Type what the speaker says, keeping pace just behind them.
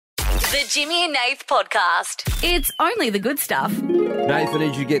The Jimmy and Nath Podcast. It's only the good stuff. Nath, I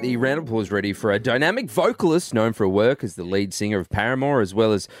need you to get the round of applause ready for a dynamic vocalist known for her work as the lead singer of Paramore, as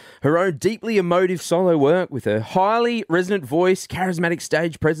well as her own deeply emotive solo work. With her highly resonant voice, charismatic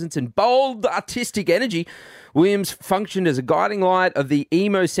stage presence, and bold artistic energy, Williams functioned as a guiding light of the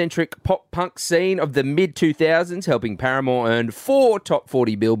emo-centric pop-punk scene of the mid-2000s, helping Paramore earn 4 top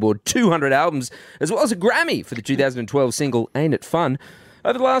 40 Billboard 200 albums, as well as a Grammy for the 2012 single Ain't It Fun.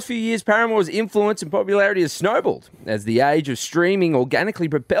 Over the last few years, Paramore's influence and popularity has snowballed as the age of streaming organically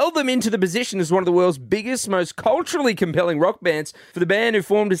propelled them into the position as one of the world's biggest, most culturally compelling rock bands. For the band, who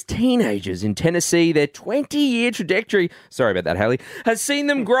formed as teenagers in Tennessee, their 20-year trajectory, sorry about that, Hayley, has seen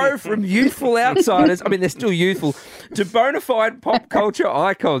them grow from youthful outsiders, I mean, they're still youthful, to bona fide pop culture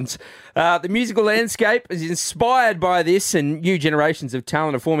icons. The musical landscape is inspired by this, and new generations of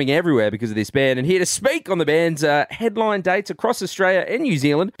talent are forming everywhere because of this band. And here to speak on the band's headline dates across Australia and New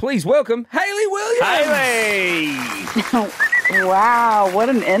Zealand, please welcome Hayley Williams. Hayley! Wow, what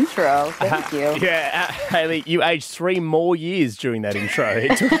an intro. Thank you. Yeah, Hayley, you aged 3 more years during that intro.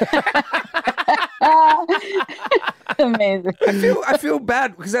 Amazing. I feel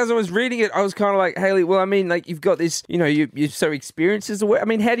bad because as I was reading it, I was kind of like, Hayley, well, I mean, like, you've got this, you know, you're so experienced as a work. I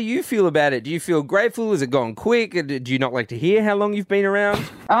mean, how do you feel about it? Do you feel grateful? Has it gone quick? Do you not like to hear how long you've been around?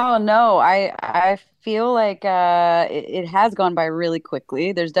 Oh, no, I feel like it has gone by really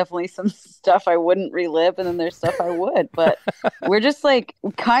quickly. There's definitely some stuff I wouldn't relive, and then there's stuff I would. But we're just like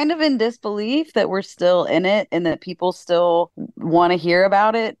kind of in disbelief that we're still in it and that people still want to hear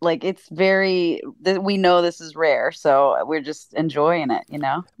about it. Like, it's we know this is rare, so we're just enjoying it, you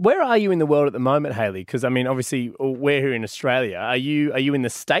know? Where are you in the world at the moment, Hayley? Because, I mean, obviously, we're here in Australia. Are you in the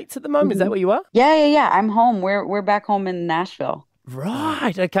States at the moment? Mm-hmm. Is that where you are? Yeah. I'm home. We're back home in Nashville.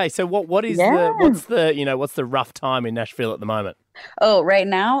 Right. Okay. So what's the rough time in Nashville at the moment? Oh, right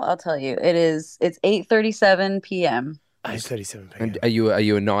now, I'll tell you. It's 8:37 p.m. 8:37 p.m. And are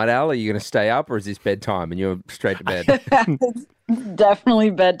you a night owl? Are you going to stay up, or is this bedtime and you're straight to bed? Definitely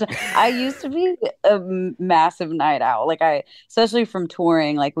bedtime. I used to be a massive night owl. Like, especially from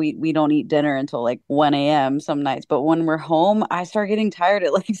touring, like we don't eat dinner until like 1 a.m. some nights. But when we're home, I start getting tired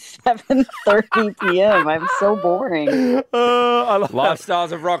at like 7:30 p.m. I'm so boring. I love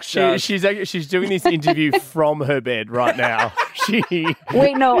Lifestyles of rock stars. She's doing this interview from her bed right now.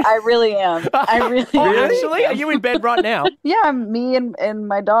 Wait, no, I really am. Actually, are you in bed right now? Yeah, me and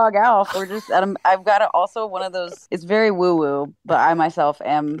my dog Alf. We're just I've got also one of those. It's very woo woo, but I myself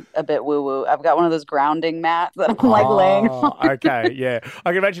am a bit woo woo. I've got one of those grounding mats that I'm like laying on. Okay, yeah.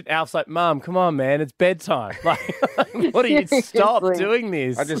 I can imagine Alf's like, Mum, come on, man, it's bedtime. Like, what are you? Stop doing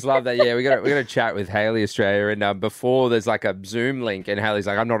this. I just love that. Yeah, we got to chat with Hayley Australia, and before there's like a Zoom link, and Hayley's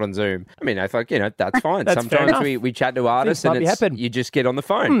like, I'm not on Zoom. I mean, I thought, that's fine. That's sometimes we chat to artists, and you just get on the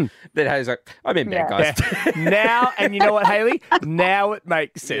phone. Then Hayley's like, I'm in bed, guys. Yeah. Now, and you know what, Hayley? Now it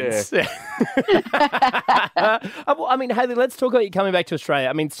makes sense. Yeah. I mean, Hayley, let's talk about you coming back to Australia.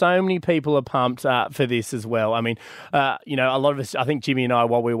 I mean, so many people are pumped for this as well. I mean, a lot of us, I think Jimmy and I,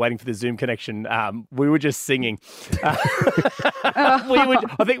 while we were waiting for the Zoom connection, we were just singing. I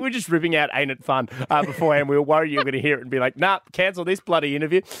think we were just ripping out Ain't It Fun beforehand. We were worried you were going to hear it and be like, nah, cancel this bloody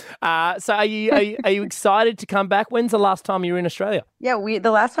interview. So are you excited to come back? When's the last time you were in Australia? Yeah,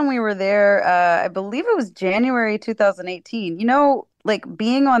 the last time we were there, I believe it was January 2018. You know, like,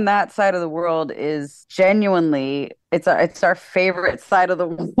 being on that side of the world is genuinely, it's our favorite side of the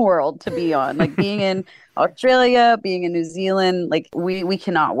world to be on. Like, being in Australia, being in New Zealand, like, we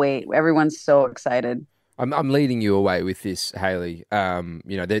cannot wait. Everyone's so excited. I'm leading you away with this, Hayley.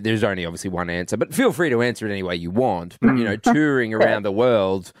 There's only obviously one answer, but feel free to answer it any way you want. But, touring around the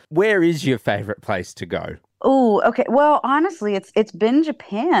world, where is your favorite place to go? Oh, okay. Well, honestly, it's been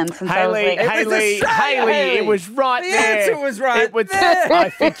Japan since I was like... Hayley, it was right there. The answer was right there.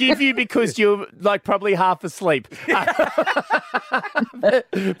 I forgive you because you're like probably half asleep. Okay,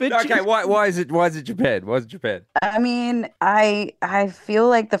 why is it Japan? Why is it Japan? I mean, I feel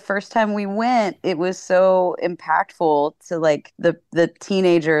like the first time we went, it was so impactful to like the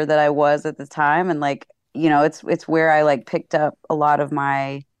teenager that I was at the time, and like, you know, it's where I like picked up a lot of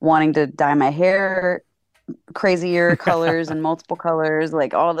my wanting to dye my hair crazier colors and multiple colors,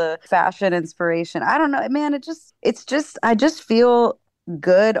 like all the fashion inspiration. I don't know, man. I just feel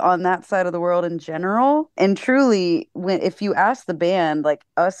good on that side of the world in general. And truly, if you ask the band, like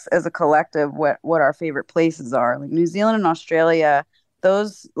us as a collective, what our favorite places are, like New Zealand and Australia,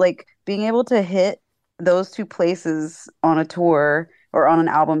 those, like, being able to hit those two places on a tour or on an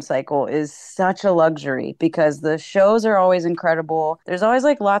album cycle is such a luxury because the shows are always incredible. There's always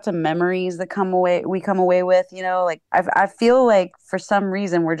like lots of memories that we come away with, like I feel like for some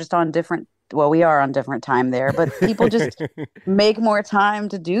reason we're just on different we are on different time there, but people just make more time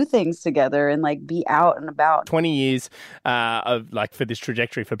to do things together and like be out and about. 20 years of like for this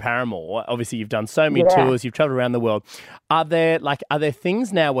trajectory for Paramore. Obviously, you've done so many tours, you've traveled around the world. Are there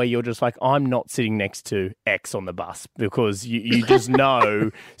things now where you're just like, I'm not sitting next to X on the bus because you just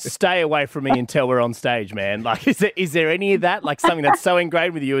know, stay away from me until we're on stage, man? Like, is there any of that? Like something that's so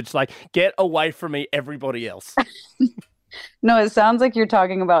ingrained with you, it's like, get away from me, everybody else. No, it sounds like you're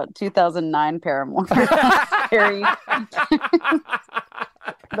talking about 2009 Paramore.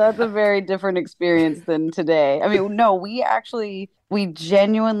 That's a very different experience than today. I mean, no, we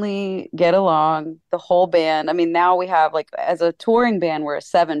genuinely get along, the whole band. I mean, now we have like, as a touring band, we're a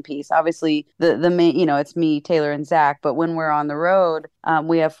 7-piece. Obviously, the main, it's me, Taylor, and Zach. But when we're on the road,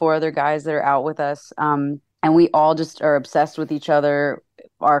 we have 4 other guys that are out with us. And we all just are obsessed with each other.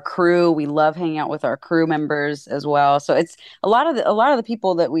 Our crew, we love hanging out with our crew members as well. So it's a lot of the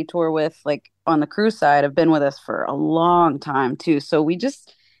people that we tour with, like on the crew side, have been with us for a long time too. So we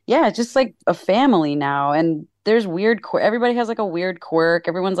just, it's just like a family now. And there's everybody has like a weird quirk.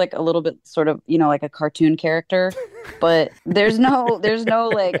 Everyone's like a little bit sort of, like a cartoon character, but there's no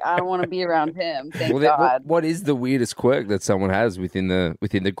like, I don't want to be around him. Thank God. What is the weirdest quirk that someone has within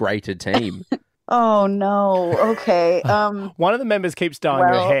the greater team? Oh no. Okay. One of the members keeps dyeing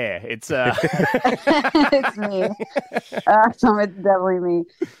her hair. It's it's me. It's definitely me.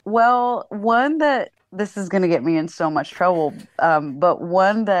 Well, one that this is going to get me in so much trouble, but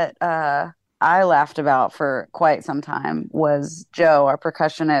one that I laughed about for quite some time was Joe, our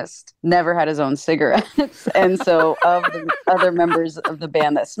percussionist, never had his own cigarettes. And so of the other members of the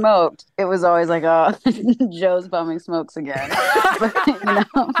band that smoked, it was always like, oh, Joe's bumming smokes again.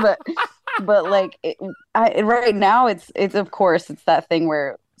 But like right now, it's of course, it's that thing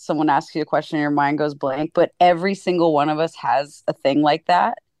where someone asks you a question and your mind goes blank. But every single one of us has a thing like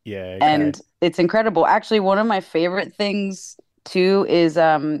that. Yeah. Okay. And it's incredible. Actually, one of my favorite things too is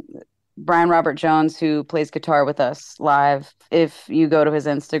Brian Robert Jones, who plays guitar with us live. If you go to his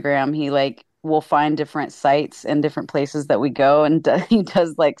Instagram, he will find different sites and different places that we go, and he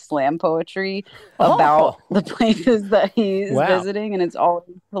does like slam poetry about the places that he's visiting, and it's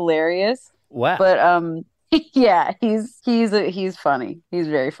always hilarious. Wow! But yeah, he's funny. He's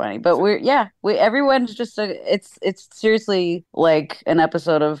very funny. But everyone's just it's seriously like an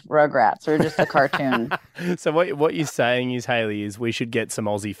episode of Rugrats or just a cartoon. So what you're saying is, Hayley, is we should get some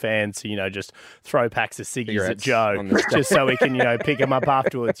Aussie fans to just throw packs of ciggies at Joe just so we can pick them up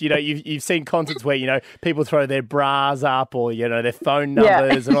afterwards. You've seen concerts where people throw their bras up or their phone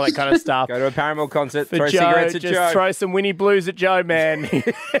numbers and all that kind of stuff. Go to a Paramore concert, For throw Joe, cigarettes at just Joe. Throw some Winnie Blues at Joe, man.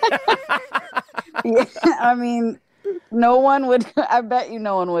 Yeah, I mean, no one would. I bet you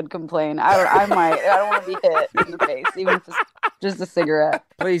no one would complain. I might. I don't want to be hit in the face, even if it's just a cigarette.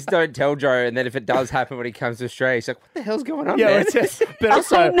 Please don't tell Joe. And then if it does happen when he comes to Australia, he's like, "What the hell's going on?" Man? But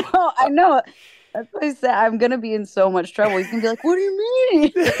also, I know. That's what I said. I'm gonna be in so much trouble. He's gonna be like, "What do you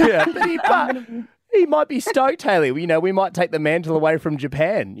mean?" Yeah, but he might be stoked, Hayley. We might take the mantle away from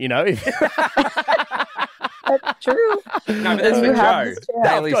Japan. That's true. No, but that's for Joe.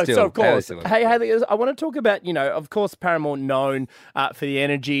 Hayley still. Of course. Hayley still. Hey, Hayley, I want to talk about, of course, Paramore known for the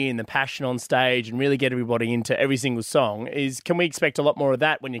energy and the passion on stage and really get everybody into every single song. Can we expect a lot more of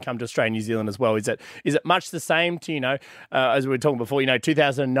that when you come to Australia and New Zealand as well? Is it much the same to, as we were talking before,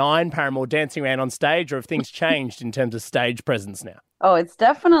 2009 Paramore dancing around on stage, or have things changed in terms of stage presence now? Oh, it's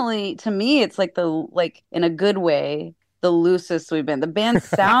definitely, to me, it's like in a good way, the loosest we've been. The band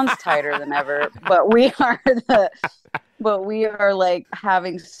sounds tighter than ever, but we are like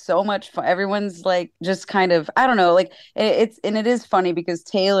having so much fun. Everyone's like just kind of, I don't know, like it is funny because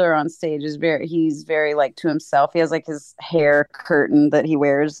Taylor on stage he's very like to himself. He has like his hair curtain that he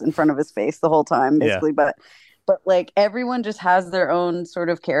wears in front of his face the whole time, basically. Yeah. But like everyone just has their own sort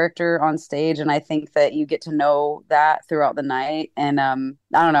of character on stage, and I think that you get to know that throughout the night. And I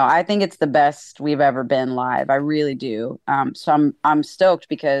don't know, I think it's the best we've ever been live. I really do. So I'm stoked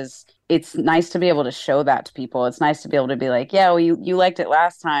because it's nice to be able to show that to people. It's nice to be able to be like, yeah, well, you liked it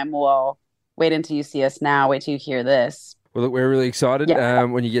last time. Well, wait until you see us now. Wait till you hear this. Well, look, we're really excited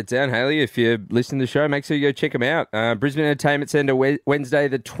when you get down, Hayley. If you're listening to the show, make sure you go check them out. Brisbane Entertainment Centre, Wednesday,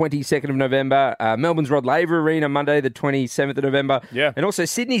 the 22nd of November. Melbourne's Rod Laver Arena, Monday, the 27th of November. Yeah. And also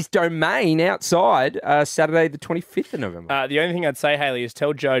Sydney's Domain outside, Saturday, the 25th of November. The only thing I'd say, Hayley, is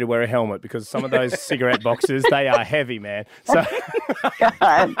tell Joe to wear a helmet because some of those cigarette boxes, they are heavy, man. So,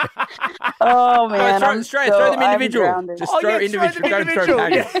 God. Oh man, I'm throw them I'm individual. grounded. Just throw individual. Don't throw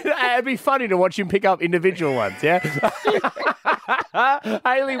packets. Yeah, it'd be funny to watch him pick up individual ones, yeah?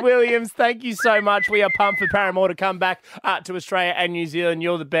 Hayley Williams, thank you so much. We are pumped for Paramore to come back to Australia and New Zealand.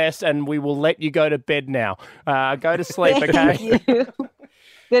 You're the best, and we will let you go to bed now. Go to sleep, okay? Thank you.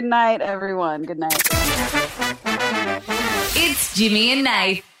 Good night, everyone. Good night. It's Jimmy and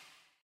Nath.